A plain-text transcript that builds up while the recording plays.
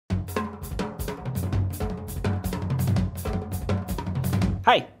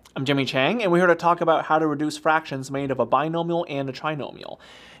Hi, I'm Jimmy Chang, and we're here to talk about how to reduce fractions made of a binomial and a trinomial.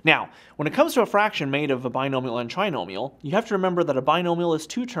 Now, when it comes to a fraction made of a binomial and trinomial, you have to remember that a binomial is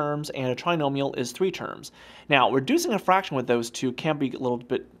 2 terms and a trinomial is 3 terms. Now, reducing a fraction with those two can be a little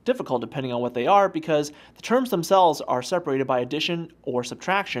bit difficult depending on what they are because the terms themselves are separated by addition or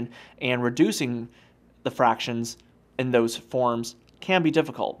subtraction, and reducing the fractions in those forms can be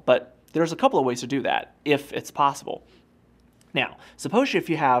difficult, but there's a couple of ways to do that if it's possible. Now, suppose if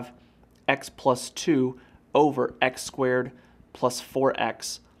you have x plus 2 over x squared plus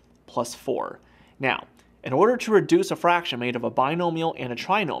 4x plus 4. Now, in order to reduce a fraction made of a binomial and a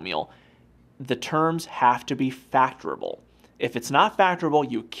trinomial, the terms have to be factorable. If it's not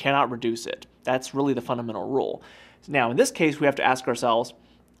factorable, you cannot reduce it. That's really the fundamental rule. Now, in this case, we have to ask ourselves,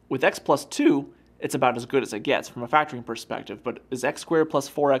 with x plus 2, it's about as good as it gets from a factoring perspective, but is x squared plus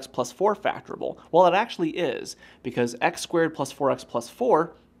 4x plus 4 factorable? Well, it actually is, because x squared plus 4x plus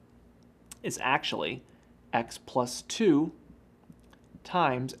 4 is actually x plus 2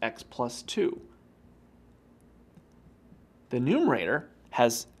 times x plus 2. The numerator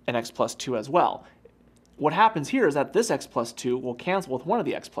has an x plus 2 as well. What happens here is that this x plus 2 will cancel with one of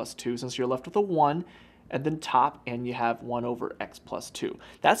the x plus 2 since you're left with a 1, and then top, and you have 1 over x plus 2.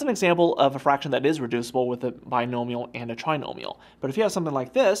 That's an example of a fraction that is reducible with a binomial and a trinomial. But if you have something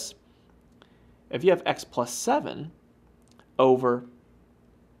like this, if you have x plus 7 over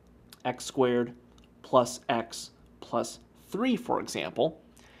x squared plus x plus 3, for example,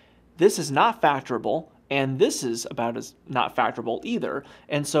 this is not factorable, and this is about as not factorable either.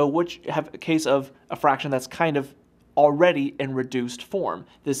 And so which have a case of a fraction that's kind of already in reduced form.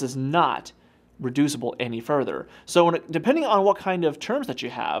 This is not reducible any further. So depending on what kind of terms that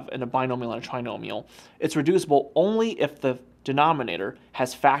you have in a binomial and a trinomial, it's reducible only if the denominator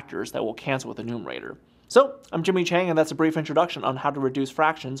has factors that will cancel with the numerator. So I'm Jimmy Chang, and that's a brief introduction on how to reduce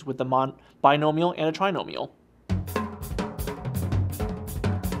fractions with the binomial and a trinomial.